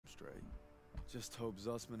Just hope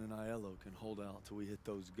Zussman and Aiello can hold out till we hit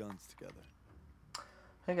those guns together.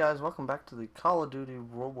 Hey guys, welcome back to the Call of Duty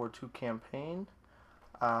World War II campaign.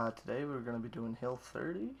 Today we're going to be doing Hill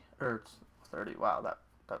 30, or 30, wow,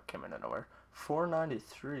 that came out of nowhere.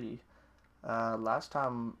 493. Last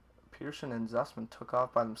time Pearson and Zussman took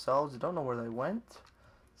off by themselves. I don't know where they went,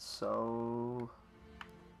 so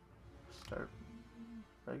start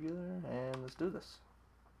regular and let's do this.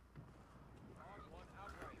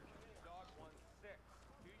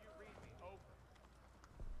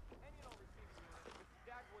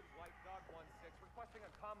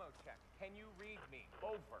 Can you read me?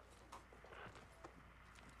 Over.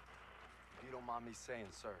 If you don't mind me saying,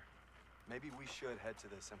 sir, maybe we should head to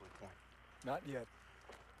the assembly point. Not yet.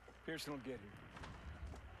 Pearson will get here.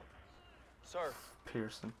 Sir.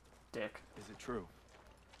 Pearson. Dick. Is it true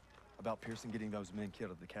about Pearson getting those men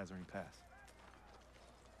killed at the Kazarine Pass?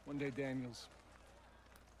 One day, Daniels,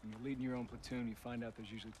 when you're leading your own platoon, you find out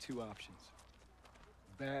there's usually two options.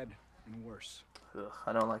 Bad and worse. Ugh,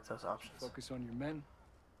 I don't like those options. Focus on your men,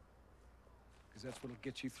 because that's what'll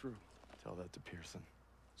get you through. Tell that to Pearson.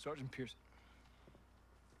 Sergeant Pearson.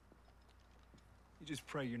 You just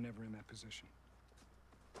pray you're never in that position.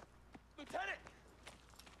 Lieutenant!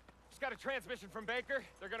 Just got a transmission from Baker.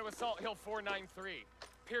 They're gonna assault Hill 493.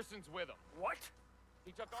 Pearson's with them. What?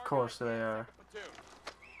 He took of course they are.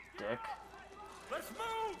 Dick. Let's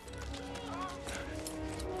move!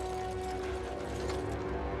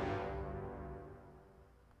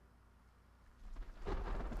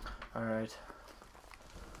 Alright.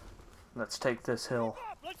 Let's take this hill.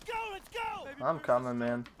 Let's go! Let's go! I'm coming,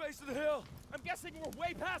 man. Base of the hill. I'm guessing we're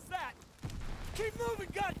way past that. Keep moving,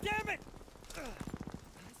 goddammit!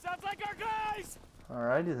 Sounds like our guys!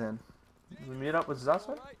 Alrighty then. We meet up with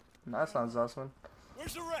Zussman? That's not Zussman.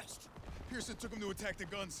 Where's the rest? Pearson took him to attack the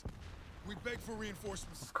guns. We begged for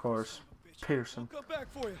reinforcements. Of course. Pearson. We'll come back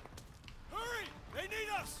for you. Hurry! They need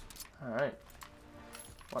us! Alright.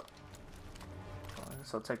 What?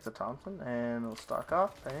 So I'll take the Thompson and we'll stock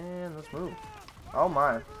up and let's move. Oh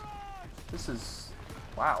my. This is...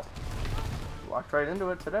 wow. Walked right into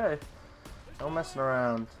it today. No messing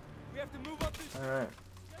around. Alright.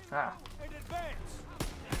 Ah.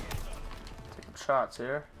 Taking shots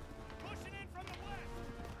here.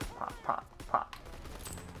 Pop, pop, pop.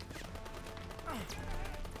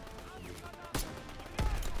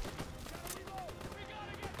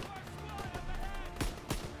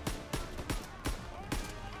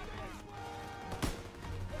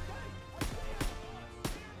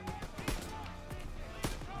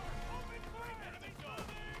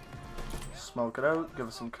 Smoke it out, give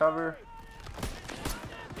us some cover.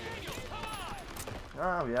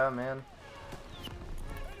 Oh yeah, man.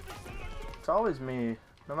 It's always me,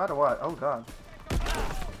 no matter what. Oh god.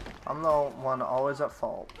 I'm the one always at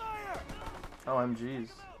fault. OMGs.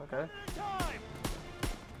 Okay.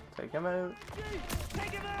 Take him out.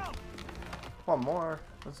 One more.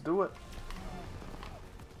 Let's do it.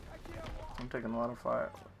 I'm taking a lot of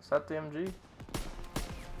fire. Is that the MG?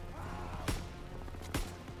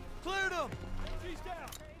 Cleared him!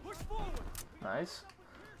 Push forward! Nice.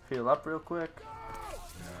 Heal up real quick.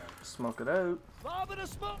 Smoke it out. Lob in a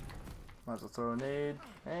smoke! Might as well throw a nade.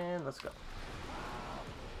 And let's go.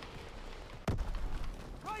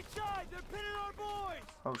 Right side! They're pinning our boys!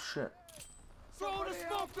 Oh shit. Throw in a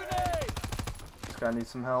smoke grenade! This guy needs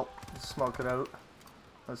some help. Let's smoke it out.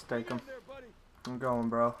 Let's take him. I'm going,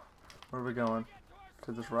 bro. Where are we going?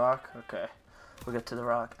 To this rock? Okay. We'll get to the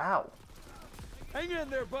rock. Ow! Hang in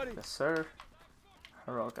there, buddy! Yes, sir.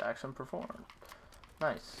 Heroic action performed.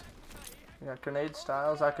 Nice. You got grenade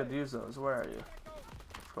styles? I could use those. Where are you?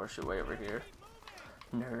 Of course, you're way over here.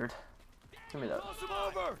 Nerd. Give me that.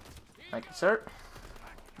 Thank you, sir.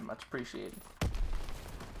 Much appreciated.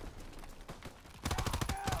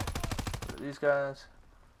 These guys. Is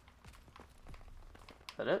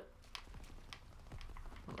that it?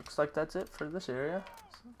 Looks like that's it for this area.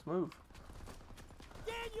 So let's move.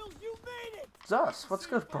 Daniels, you made it! Zus, what's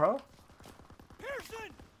good, bro?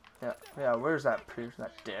 Pearson! Yeah, where's that Pearson?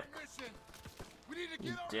 That dick. We need to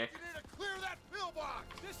You dick. We need to clear that pillbox!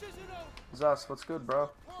 This isn't over! Zus, what's good, bro?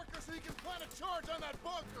 Parker, so you can plant a charge on that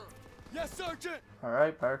bunker! Yes, Sergeant!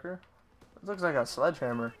 Alright, Parker. This looks like a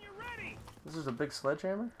sledgehammer. This is a big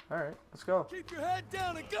sledgehammer? Alright, let's go. Keep your head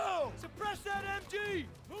down and go! Suppress that MG!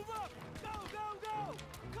 Move up! Go, go, go!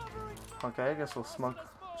 Covering fire! Okay, I guess we'll smoke.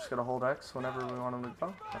 Just gotta hold X whenever we want him to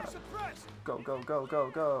go. Right. Go, go, go, go,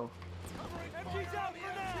 go. MG's out for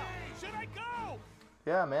now! Should I go?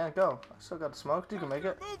 Yeah, man, go. I still got smoked. You can make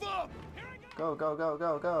it. Move up! Go, go, go,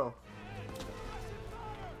 go, go.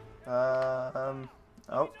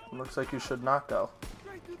 Oh, looks like you should not go.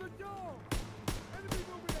 Straight through the door!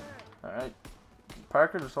 Alright.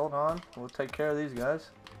 Parker, just hold on. We'll take care of these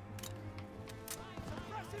guys.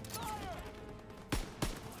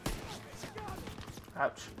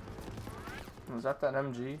 Ouch. Was that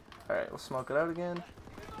MG? Alright, we'll smoke it out again.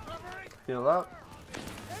 Heal up.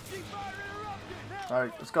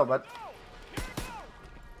 Alright, let's go, bud.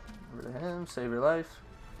 Rid of him, save your life.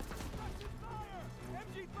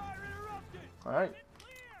 Alright.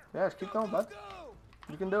 Yeah, just keep going, bud.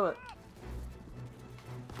 You can do it.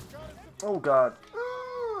 Oh, God.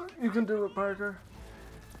 You can do it, Parker.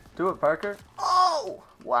 Do it, Parker. Oh!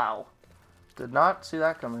 Wow. Did not see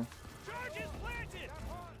that coming.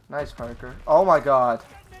 Nice, Parker. Oh, my God.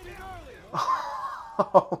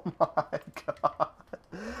 Oh, my God.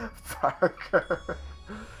 Parker.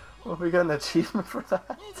 Well, we got an achievement for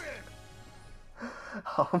that?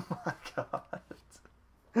 Oh, my God.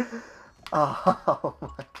 Oh,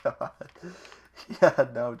 my God. He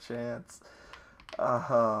had no chance.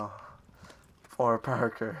 Oh. Poor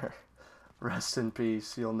Parker. Rest in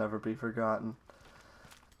peace. You'll never be forgotten.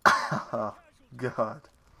 Oh, God.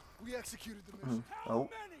 We executed the mission. Oh,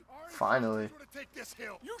 finally. Take this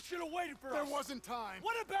hill. You should have waited for us. There wasn't time.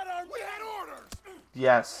 What about our We had orders.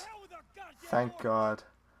 Yes. hell with our goddamn Thank orders? God.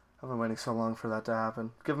 I've been waiting so long for that to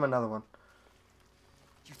happen. Give him another one.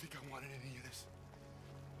 Do you think I wanted any of this?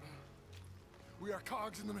 We are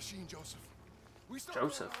cogs in the machine, Joseph. We started on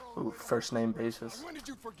Joseph. our own Ooh, way. first name basis. When did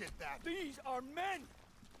you forget that? These are men.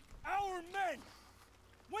 Our men.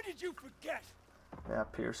 When did you forget? Yeah,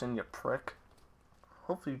 Pearson, you prick.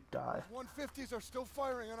 Hopefully you die. 150s are still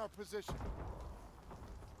firing on our position.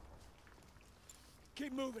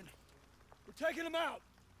 Keep moving. We're taking them out.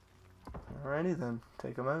 Alrighty then.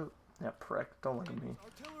 Take him out. Yeah, prick. Don't look at me.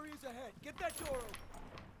 Artillery is ahead. Get that door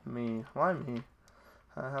open. Me. Why me?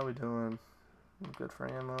 How we doing? Good for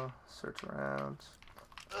ammo. Search around.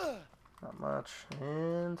 Not much.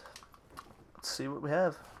 And let's see what we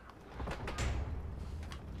have.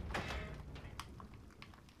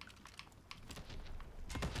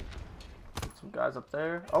 Some guys up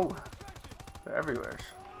there. Oh, they're everywhere.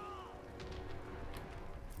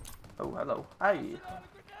 Oh, hello. Hi.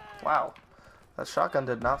 Wow. That shotgun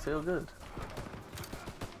did not feel good.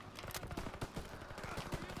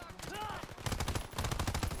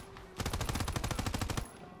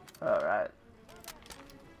 Alright.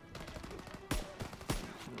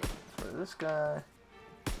 For this guy.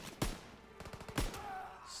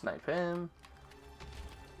 Snipe him.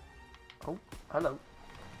 Oh, hello.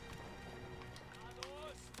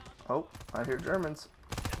 Oh, I hear Germans.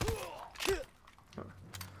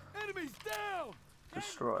 Enemies down.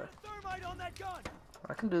 Destroy. Thermite on that gun.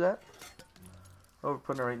 I can do that. Oh, we're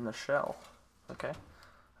putting it right in the shell. Okay.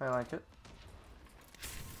 I like it.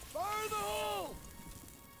 Fire the hole.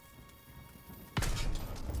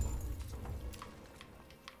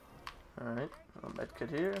 Alright. A medkit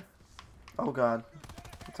here. Oh god.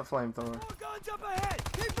 It's a flamethrower. More guns up ahead.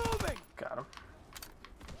 Keep moving. Got him.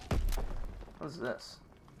 What is this?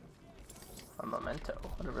 A memento.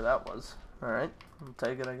 Whatever that was. Alright. I'll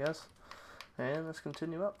take it, I guess. And let's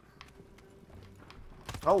continue up.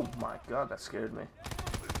 Oh my god, that scared me.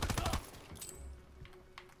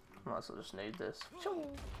 Might as well just need this.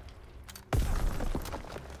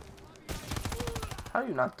 How are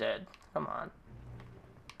you not dead? Come on.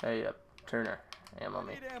 Hey, Turner. Ammo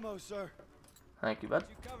me. Need ammo, sir. Thank you, bud.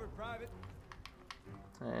 You covered, Private.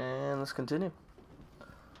 And let's continue.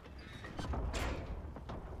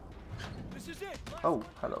 This is it. Oh,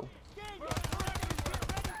 hello.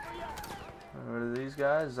 Rid of these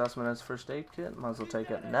guys. Zussman has first aid kit. Might as well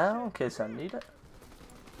take it now in case I need it.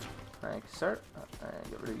 Thank you, sir.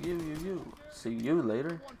 And get rid of you. See you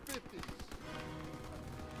later. 150s.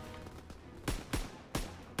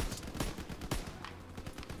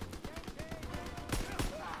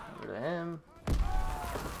 Get rid of him.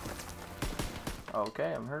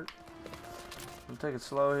 Okay, I'm hurt. I'm taking it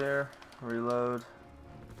slow here. Reload.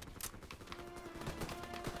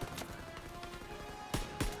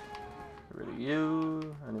 Get rid of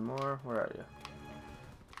you. Any more? Where are you?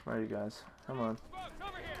 Where are you guys? Come on.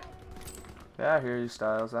 Yeah, I hear you,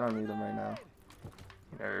 Styles. I don't need them right now.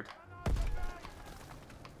 Nerd.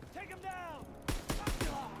 Take him down.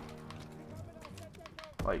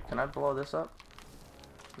 Wait, can I blow this up?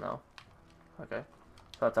 No. Okay.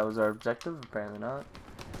 Thought that was our objective. Apparently not.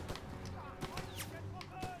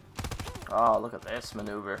 Oh, look at this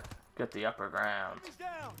maneuver. Get the upper ground. Enemies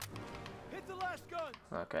down. Hit the last gun.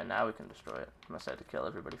 Okay, now we can destroy it. Must have to kill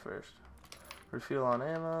everybody first. Refuel on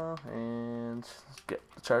ammo and get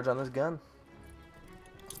the charge on this gun.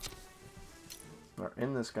 Or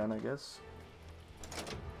in this gun, I guess.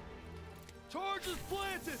 Charge is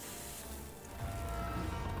planted.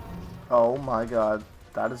 Oh my god.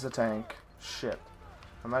 That is a tank. Shit.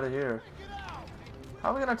 I'm out of here.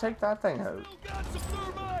 How are we gonna take that thing out? Still got some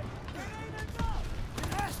thermite! That ain't enough! It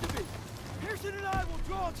has to be! Pearson and I will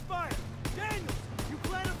draw its fire! Daniels, you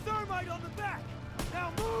plant a thermite on the back!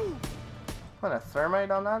 Now move! Put a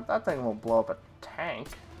thermite on that? That thing won't blow up a tank.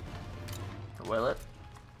 Will it?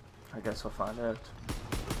 I guess we'll find out.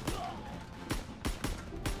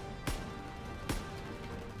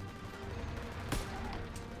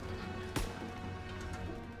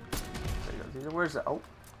 There you go. Where's that? Oh.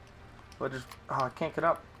 What just... Oh, I can't get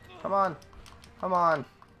up. Come on. Come on.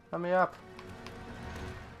 Let me up.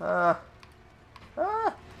 Ah.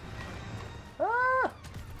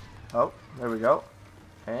 Oh, there we go.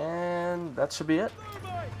 And that should be it.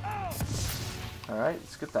 Alright,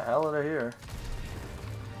 let's get the hell out of here.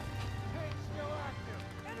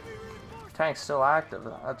 Tank's still active.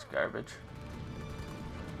 That's garbage.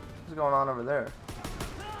 What's going on over there?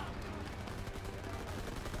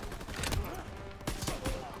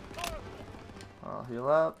 I'll heal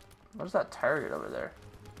up. Where's that target over there?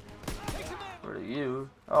 Where are you?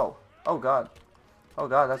 Oh. Oh god. Oh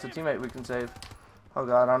god, that's a teammate we can save. Oh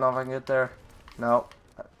god, I don't know if I can get there. No.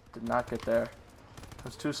 I did not get there. I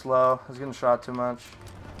was too slow. I was getting shot too much.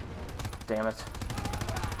 Damn it.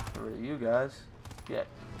 Where are you guys? Get.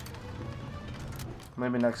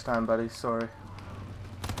 Maybe next time, buddy. Sorry.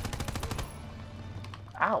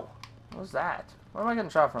 Ow. What was that? Where am I getting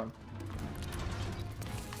shot from?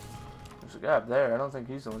 There's a guy up there. I don't think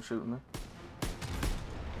he's the one shooting me.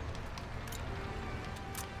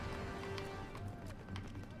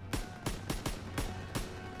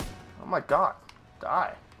 Oh my god.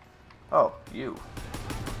 Die. Oh, you.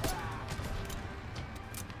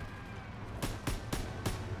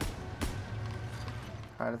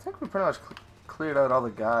 Alright, I think we pretty much cleared out all the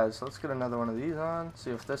guys. So let's get another one of these on.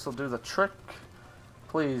 See if this will do the trick.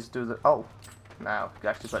 Please do the... Oh. Now, you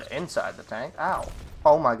actually put it inside the tank. Ow.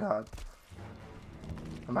 Oh my god.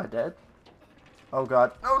 Am I dead? Oh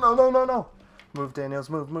god. No, no, no, no, no. Move, Daniels.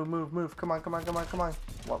 Move, move, move, move. Come on, come on, come on, come on.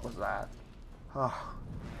 What was that? Oh.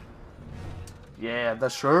 Yeah, the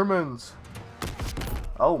Shermans.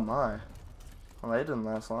 Oh my. Well, they didn't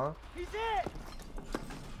last long. He's it!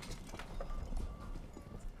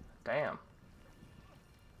 Damn.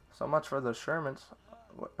 So much for the Shermans.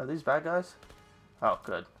 What, are these bad guys? Oh,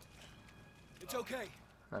 good. It's okay.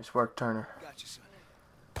 Nice work, Turner. Got you, son.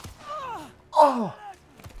 Oh!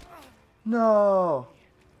 No!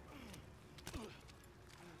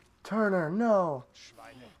 Turner, no!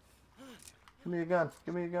 Give me a gun.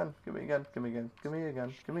 Give me a gun. Give me a gun. Give me a gun. Give me a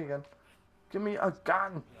gun. Give me a gun. Give me a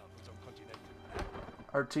gun.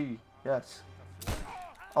 RT. Yes.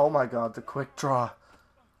 Oh my god, the quick draw.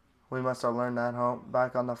 We must have learned that home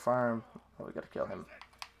back on the farm. Oh, we gotta kill him.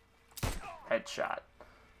 Headshot.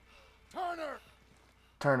 Turner!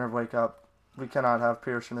 Turner, wake up. We cannot have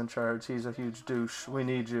Pearson in charge. He's a huge douche. We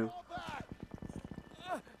need you.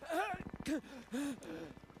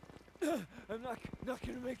 I'm not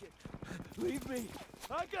gonna make it. Leave me.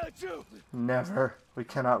 I got you. Never. We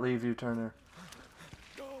cannot leave you, Turner.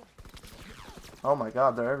 Go. Oh my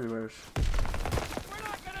god, they're everywhere. We're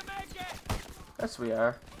not gonna make it. Yes, we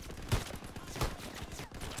are.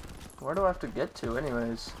 Where do I have to get to,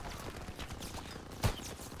 anyways?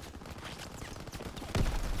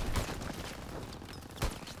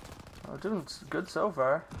 Oh, doing good so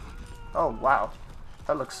far. Oh, wow.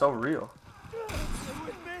 That looks so real. Stay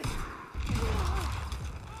with me.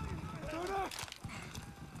 Turner.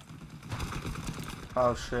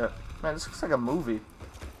 Oh, shit. Man, this looks like a movie.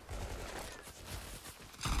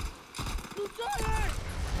 Lieutenant!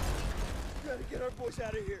 Gotta get our boys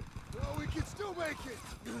out of here. No, we can still make it.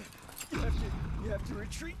 You have to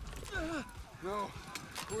retreat. No,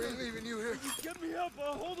 we ain't leaving you here. Get me up,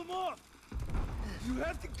 I'll hold them off. You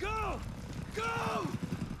have to go! Go!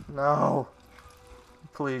 No.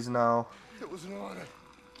 Please, no. It was an honor.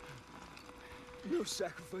 No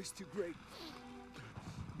sacrifice too great.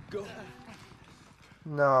 Go.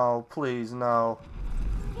 No, please, no.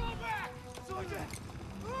 Fall back! Sergeant!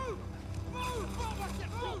 Move! Move! Fall back!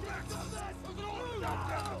 Move! Move!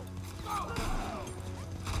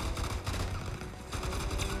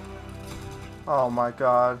 Oh my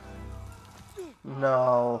god.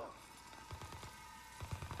 No.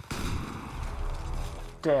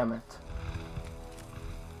 Damn it.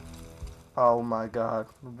 Oh my god.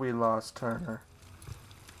 We lost Turner.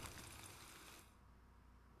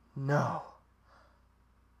 No.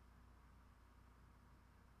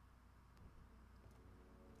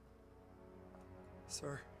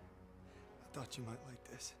 Sir, I thought you might like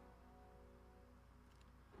this.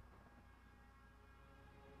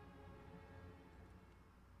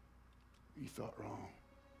 You thought wrong.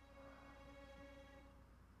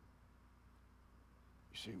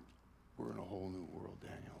 You see, we're in a whole new world,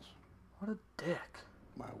 Daniels. What a dick.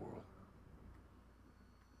 My world.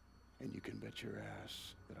 And you can bet your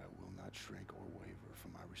ass that I will not shrink or waver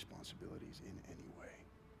from my responsibilities in any way.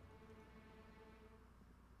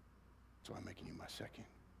 So I'm making you my second.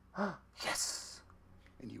 Yes!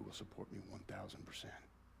 And you will support me 1,000%.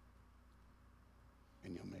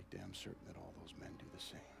 And you'll make damn certain that all those men do the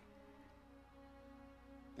same.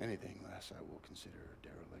 Anything less I will consider a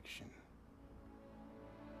dereliction.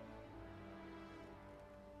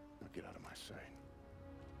 Now get out of my sight.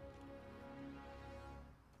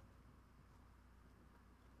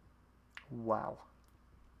 Wow.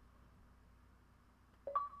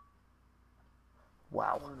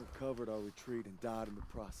 Wow. Turner covered our retreat and died in the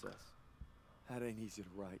process. That ain't easy to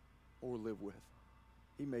write or live with.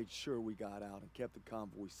 He made sure we got out and kept the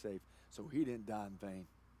convoy safe so he didn't die in vain.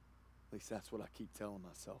 At least that's what I keep telling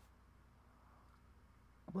myself.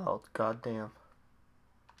 Well, goddamn.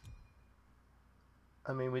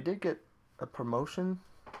 I mean, we did get a promotion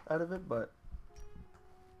out of it, but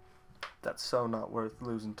that's so not worth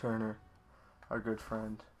losing Turner, our good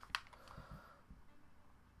friend.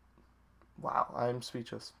 Wow, I'm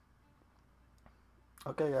speechless.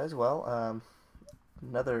 Okay, guys, well,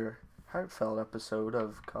 another heartfelt episode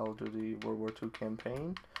of Call of Duty World War II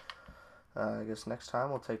campaign. I guess next time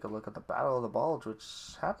we'll take a look at the Battle of the Bulge, which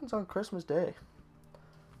happens on Christmas Day.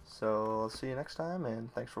 So, I'll see you next time, and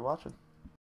thanks for watching.